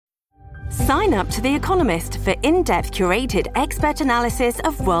Sign up to The Economist for in-depth curated expert analysis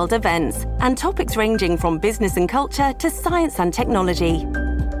of world events and topics ranging from business and culture to science and technology.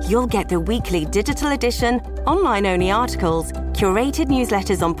 You'll get the weekly digital edition, online-only articles, curated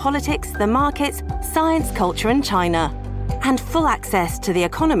newsletters on politics, the markets, science, culture and China, and full access to The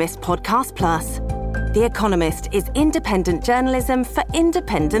Economist Podcast Plus. The Economist is independent journalism for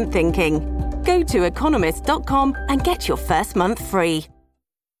independent thinking. Go to economist.com and get your first month free.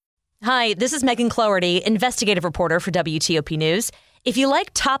 Hi, this is Megan Cloherty, investigative reporter for WTOP News. If you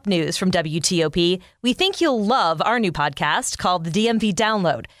like top news from WTOP, we think you'll love our new podcast called The DMV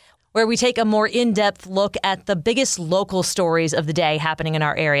Download, where we take a more in-depth look at the biggest local stories of the day happening in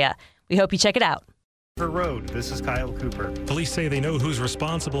our area. We hope you check it out. Road. This is Kyle Cooper. Police say they know who's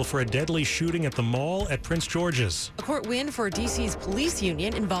responsible for a deadly shooting at the mall at Prince George's. A court win for DC's police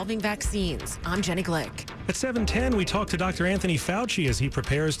union involving vaccines. I'm Jenny Glick. At 7:10, we talk to Dr. Anthony Fauci as he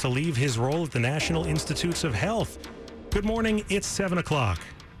prepares to leave his role at the National Institutes of Health. Good morning. It's 7 o'clock.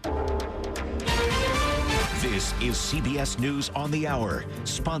 This is CBS News on the Hour,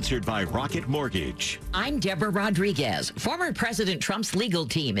 sponsored by Rocket Mortgage. I'm Deborah Rodriguez. Former President Trump's legal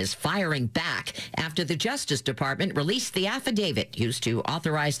team is firing back after the Justice Department released the affidavit used to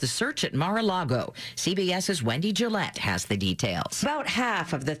authorize the search at Mar-a-Lago. CBS's Wendy Gillette has the details. About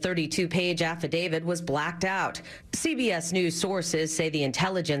half of the 32-page affidavit was blacked out. CBS News sources say the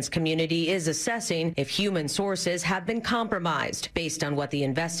intelligence community is assessing if human sources have been compromised based on what the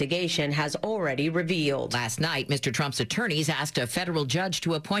investigation has already revealed. Last night, Mr. Trump's attorneys asked a federal judge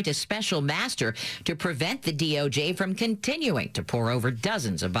to appoint a special master to prevent the DOJ from continuing to pour over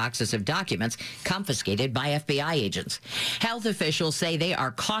dozens of boxes of documents confiscated by FBI agents. Health officials say they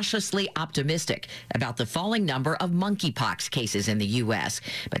are cautiously optimistic about the falling number of monkeypox cases in the U.S.,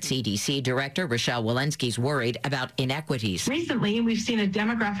 but CDC Director Rochelle Walensky's worried about inequities. Recently, we've seen a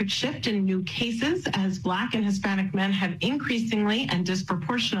demographic shift in new cases as Black and Hispanic men have increasingly and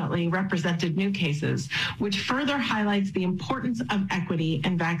disproportionately represented new cases, which further highlights the importance of equity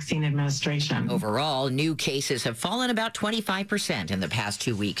in vaccine administration. Overall, new cases have fallen about 25% in the past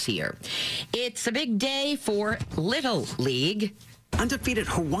 2 weeks here. It's a big day for Little League. Undefeated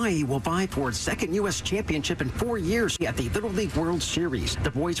Hawaii will vie for its second U.S. championship in 4 years at the Little League World Series.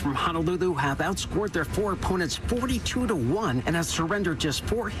 The boys from Honolulu have outscored their four opponents 42-1 and have surrendered just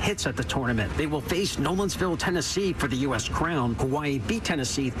 4 hits at the tournament. They will face Nolensville, Tennessee for the U.S. crown. Hawaii beat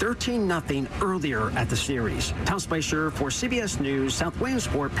Tennessee 13-0 earlier at the series. Tom Spicer for CBS News, South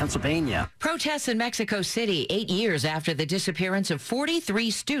Williamsport, Pennsylvania. Protests in Mexico City 8 years after the disappearance of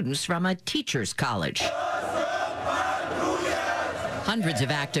 43 students from a teachers' college. Hundreds of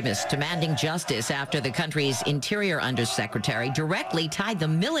activists demanding justice after the country's Interior Undersecretary directly tied the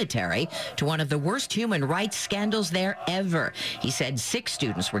military to one of the worst human rights scandals there ever. He said 6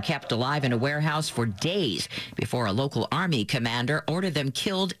 students were kept alive in a warehouse for days before a local army commander ordered them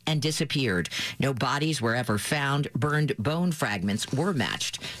killed and disappeared. No bodies were ever found. Burned bone fragments were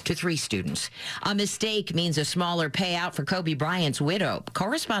matched to 3 students. A mistake means a smaller payout for Kobe Bryant's widow.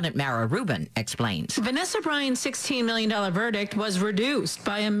 Correspondent Mara Rubin explains. Vanessa Bryant's $16 million verdict was reduced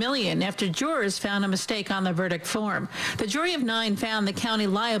by $1 million after jurors found a mistake on the verdict form. The jury of 9 found the county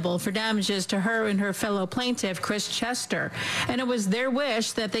liable for damages to her and her fellow plaintiff, Chris Chester, and it was their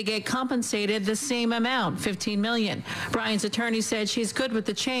wish that they get compensated the same amount, $15 million. Bryant's attorney said she's good with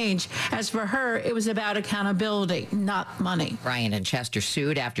the change. As for her, it was about accountability, not money. Bryant and Chester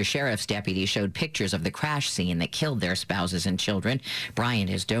sued after sheriff's deputies showed pictures of the crash scene that killed their spouses and children.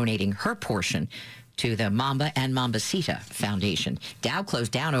 Bryant is donating her portion to the Mamba and Mambacita Foundation. Dow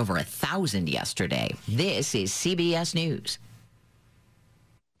closed down over 1,000 yesterday. This is CBS News.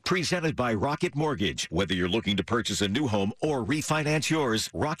 Presented by Rocket Mortgage. Whether you're looking to purchase a new home or refinance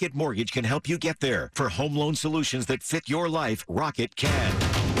yours, Rocket Mortgage can help you get there. For home loan solutions that fit your life, Rocket can.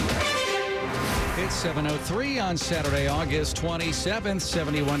 It's 7:03 on Saturday, August 27th,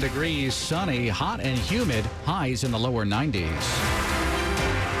 71 degrees, sunny, hot and humid, highs in the lower 90s.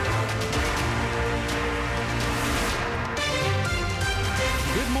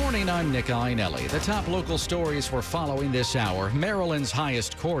 I'm Nick Iannelli. The top local stories we're following this hour. Maryland's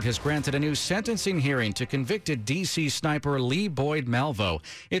highest court has granted a new sentencing hearing to convicted D.C. sniper Lee Boyd Malvo.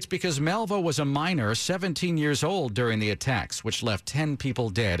 It's because Malvo was a minor, 17 years old during the attacks, which left 10 people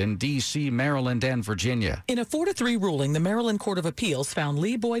dead in D.C., Maryland, and Virginia. In a 4-3 ruling, the Maryland Court of Appeals found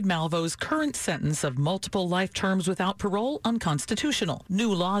Lee Boyd Malvo's current sentence of multiple life terms without parole unconstitutional.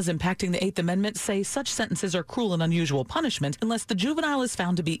 New laws impacting the 8th Amendment say such sentences are cruel and unusual punishment unless the juvenile is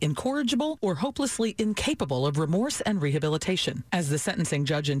found to be incorrigible or hopelessly incapable of remorse and rehabilitation. As the sentencing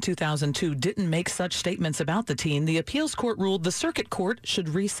judge in 2002 didn't make such statements about the teen, the appeals court ruled the circuit court should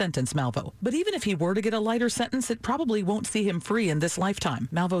re-sentence Malvo. But even if he were to get a lighter sentence, it probably won't see him free in this lifetime.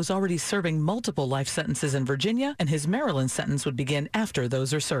 Malvo's already serving multiple life sentences in Virginia, and his Maryland sentence would begin after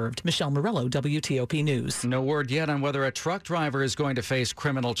those are served. Michelle Morello, WTOP News. No word yet on whether a truck driver is going to face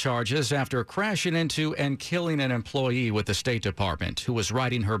criminal charges after crashing into and killing an employee with the State Department who was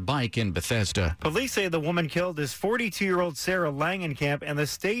riding her bike in Bethesda. Police say the woman killed is 42-year-old Sarah Langenkamp, and the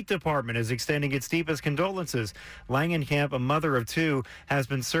State Department is extending its deepest condolences. Langenkamp, a mother of two, has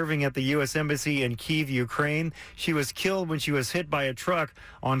been serving at the U.S. Embassy in Kyiv, Ukraine. She was killed when she was hit by a truck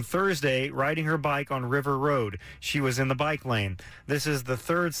on Thursday riding her bike on River Road. She was in the bike lane. This is the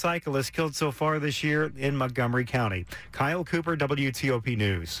third cyclist killed so far this year in Montgomery County. Kyle Cooper, WTOP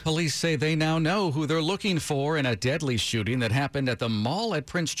News. Police say they now know who they're looking for in a deadly shooting that happened at the mall at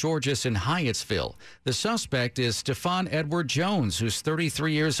Prince George's in Hyattsville. The suspect is Stefan Edward Jones, who's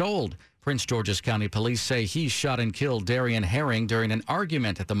 33 years old. Prince George's County Police say he shot and killed Darian Herring during an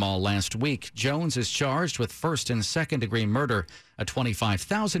argument at the mall last week. Jones is charged with first and second-degree murder. A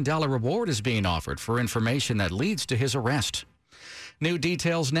 $25,000 reward is being offered for information that leads to his arrest. New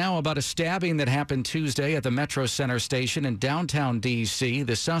details now about a stabbing that happened Tuesday at the Metro Center station in downtown D.C.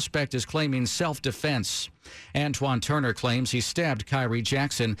 The suspect is claiming self-defense. Antoine Turner claims he stabbed Kyrie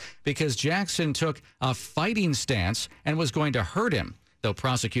Jackson because Jackson took a fighting stance and was going to hurt him, though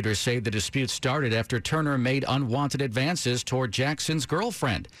prosecutors say the dispute started after Turner made unwanted advances toward Jackson's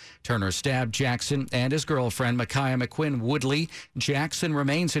girlfriend. Turner stabbed Jackson and his girlfriend, Micaiah McQuinn Woodley. Jackson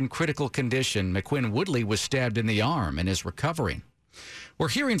remains in critical condition. McQuinn Woodley was stabbed in the arm and is recovering. We're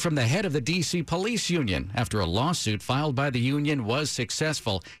hearing from the head of the D.C. Police Union after a lawsuit filed by the union was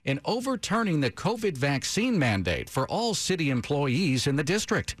successful in overturning the COVID vaccine mandate for all city employees in the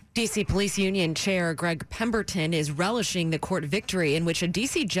district. D.C. Police Union Chair Greg Pemberton is relishing the court victory in which a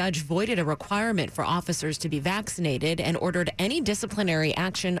D.C. judge voided a requirement for officers to be vaccinated and ordered any disciplinary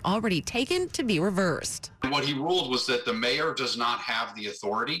action already taken to be reversed. What he ruled was that the mayor does not have the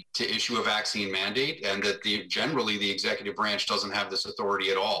authority to issue a vaccine mandate, and that generally the executive branch doesn't have this authority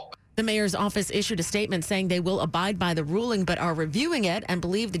at all. The mayor's office issued a statement saying they will abide by the ruling but are reviewing it and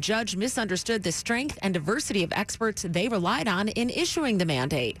believe the judge misunderstood the strength and diversity of experts they relied on in issuing the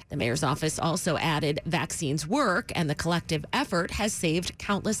mandate. The mayor's office also added vaccines work and the collective effort has saved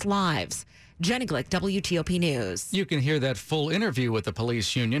countless lives. Jenny Glick, WTOP News. You can hear that full interview with the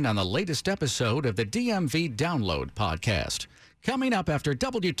police union on the latest episode of the DMV Download podcast. Coming up after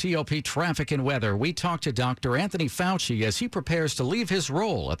WTOP Traffic and Weather, we talk to Dr. Anthony Fauci as he prepares to leave his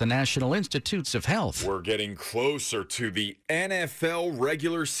role at the National Institutes of Health. We're getting closer to the NFL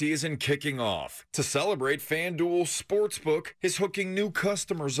regular season kicking off. To celebrate, FanDuel Sportsbook is hooking new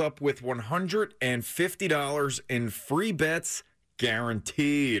customers up with $150 in free bets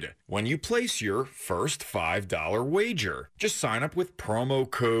guaranteed when you place your first $5 wager. Just sign up with promo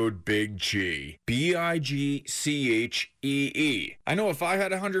code BIGG, BIGCHEE. I know if I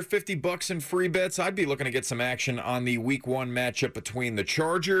had $150 in free bets, I'd be looking to get some action on the Week 1 matchup between the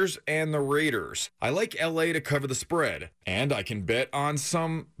Chargers and the Raiders. I like LA to cover the spread, and I can bet on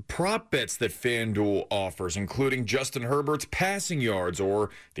some prop bets that FanDuel offers, including Justin Herbert's passing yards or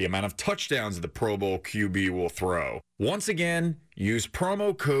the amount of touchdowns the Pro Bowl QB will throw. Once again, use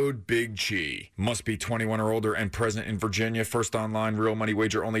promo code BIGG. Must be 21 or older and present in Virginia. First online real money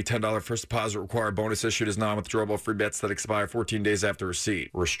wager, only $10 first deposit required. Bonus issued as non-withdrawable free bets that expire 14 days after receipt.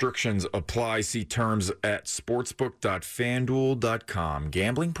 Restrictions apply. See terms at sportsbook.fanduel.com.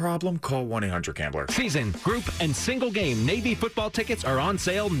 Gambling problem? Call 1-800-GAMBLER. Season, group, and single game Navy football tickets are on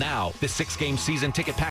sale now. The 6-game season ticket pack